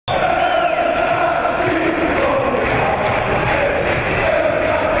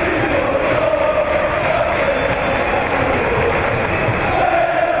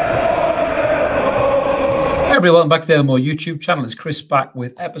everybody, welcome back to the More YouTube channel. It's Chris back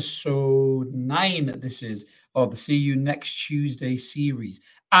with episode 9. This is of the See You Next Tuesday series.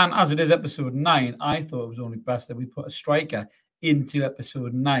 And as it is episode 9, I thought it was only best that we put a striker into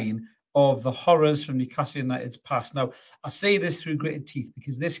episode 9 of the horrors from Newcastle United's past. Now, I say this through gritted teeth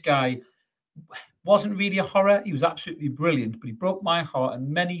because this guy wasn't really a horror. He was absolutely brilliant, but he broke my heart and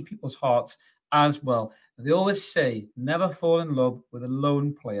many people's hearts as well. They always say, never fall in love with a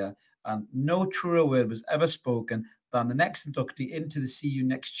lone player. And no truer word was ever spoken than the next inductee into the See You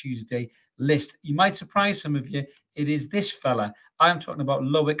Next Tuesday list. You might surprise some of you. It is this fella. I'm talking about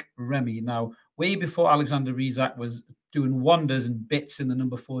LOIC RÉMY. Now, way before Alexander Isak was doing wonders and bits in the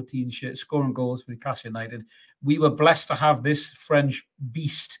number 14 shirt, scoring goals for Newcastle United, we were blessed to have this French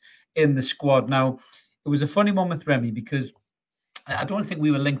beast in the squad. Now, it was a funny one with Rémy because I don't think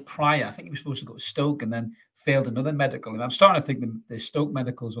we were linked prior. I think he was supposed to go to Stoke and then failed another medical. And I'm starting to think the Stoke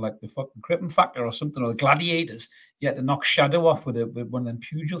medicals were like the fucking Crippen factor or something, or the Gladiators. You had to knock Shadow off with one of them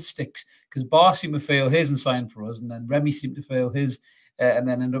pugil sticks because Barr seemed to fail his and sign for us, and then Rémy seemed to fail his and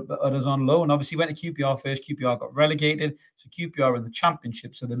then ended up others on loan. Obviously, went to QPR first. QPR got relegated, so QPR in the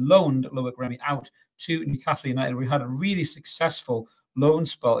Championship. So they loaned LOIC RÉMY out to Newcastle United. We had a really successful loan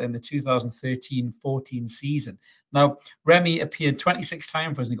spell in the 2013-14 season. Now, Rémy appeared 26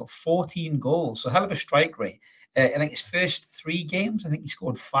 times for us and he got 14 goals. So hell of a strike rate. I think his first 3 games, I think he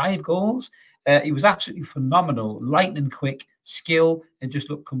scored 5 goals. He was absolutely phenomenal, lightning quick, skill, and just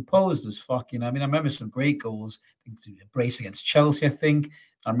looked composed as fuck. You know, I mean, I remember some great goals. I think a brace against Chelsea, I think.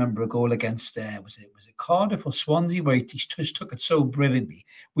 I remember a goal against, was it Cardiff or Swansea, where he just took it so brilliantly.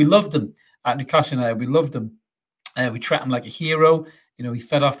 We loved him at Newcastle United. We loved him. We treated him like a hero. You know, he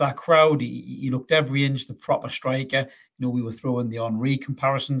fed off that crowd. He looked every inch the proper striker. You know, we were throwing the Henry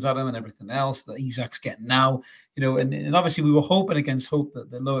comparisons at him and everything else that Isak's getting now. You know, and obviously we were hoping against hope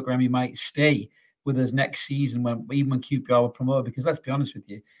that LOIC RÉMY might stay with us next season even when QPR were promoted. Because let's be honest with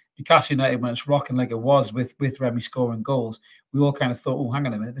you, Newcastle United, when it's rocking like it was with Rémy scoring goals, we all kind of thought, oh, hang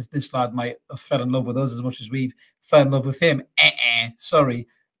on a minute, this lad might have fell in love with us as much as we've fell in love with him. Sorry.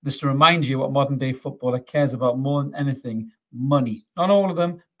 Just to remind you what modern day footballer cares about more than anything: money. Not all of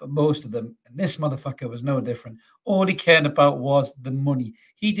them, but most of them. And this motherfucker was no different. All he cared about was the money.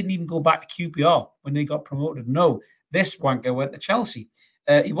 He didn't even go back to QPR when they got promoted. No, this wanker went to Chelsea.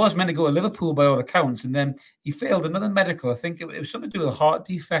 He was meant to go to Liverpool by all accounts, and then he failed another medical. I think it was something to do with a heart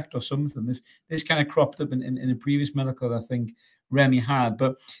defect or something. This kind of cropped up in a previous medical that I think Rémy had.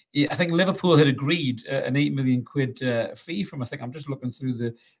 But I think Liverpool had agreed an £8 million fee from, I think, I'm just looking through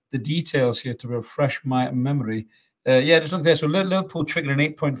the details here to refresh my memory. Yeah, just look there. So Liverpool triggered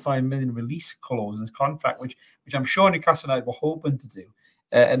an 8.5 million release clause in his contract, which I'm sure Newcastle United were hoping to do.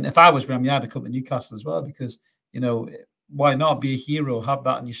 And if I was Rémy, I'd come to Newcastle as well, because, you know, why not be a hero? Have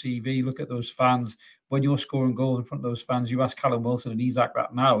that on your CV. Look at those fans. When you're scoring goals in front of those fans, you ask Callum Wilson and Isak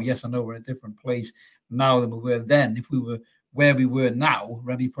that now. Yes, I know we're in a different place now than we were then. If we were where we were now,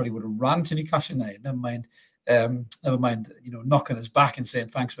 Rémy probably would have ran to Newcastle United. Never mind, you know, knocking us back and saying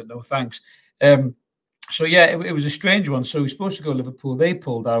thanks, but no thanks. So yeah, it was a strange one. So he was supposed to go to Liverpool. They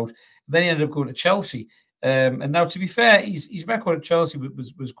pulled out. Then he ended up going to Chelsea. And now, to be fair, his record at Chelsea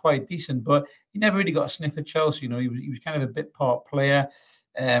was quite decent, but he never really got a sniff at Chelsea. You know, he was kind of a bit part player.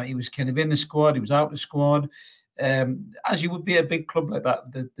 He was kind of in the squad. He was out the squad. As you would be at a big club like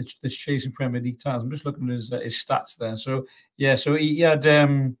that that's chasing Premier League titles. I'm just looking at his stats there. So yeah, so he had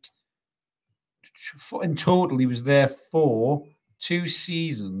in total he was there for 2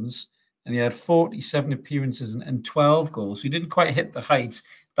 seasons. And he had 47 appearances and 12 goals. So he didn't quite hit the heights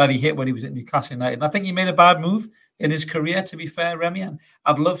that he hit when he was at Newcastle United. And I think he made a bad move in his career, to be fair, Rémy. And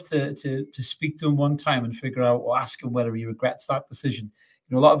I'd love to speak to him one time and figure out or ask him whether he regrets that decision.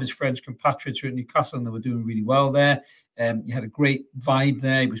 You know, a lot of his French compatriots were at Newcastle and they were doing really well there. He had a great vibe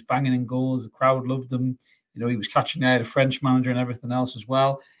there. He was banging in goals. The crowd loved him. You know, he was catching out a French manager and everything else as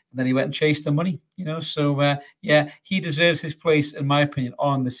well. And then he went and chased the money, you know. So, yeah, he deserves his place, in my opinion,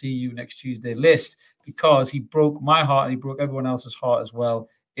 on the See You Next Tuesday list because he broke my heart and he broke everyone else's heart as well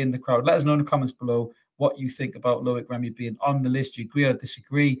in the crowd. Let us know in the comments below what you think about LOIC RÉMY being on the list. Do you agree or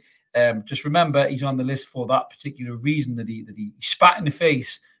disagree? Just remember, he's on the list for that particular reason, that he spat in the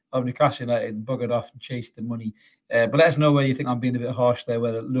face of Newcastle United and buggered off and chased the money. But let us know where you think I'm being a bit harsh there,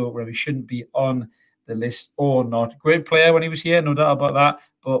 whether LOIC RÉMY shouldn't be on the list or not. Great player when he was here, no doubt about that,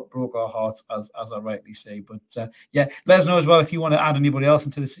 but broke our hearts, as I rightly say. But yeah, let us know as well if you want to add anybody else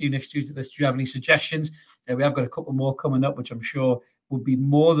into the See You Next Tuesday list. Do you have any suggestions? We have got a couple more coming up, which I'm sure would be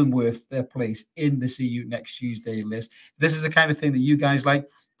more than worth their place in the See You Next Tuesday list. If this is the kind of thing that you guys like,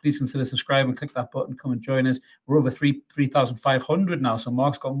 please consider subscribing. Click that button. Come and join us. We're over 3,500 now. So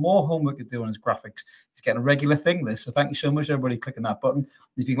Mark's got more homework to do on his graphics. He's getting a regular thing, this. So thank you so much, everybody, clicking that button.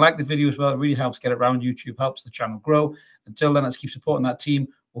 If you like the video as well, it really helps get it around YouTube, helps the channel grow. Until then, let's keep supporting that team.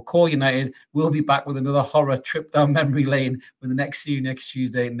 We'll call United. We'll be back with another horror trip down memory lane with the next See You Next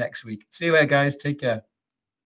Tuesday next week. See you later, guys. Take care.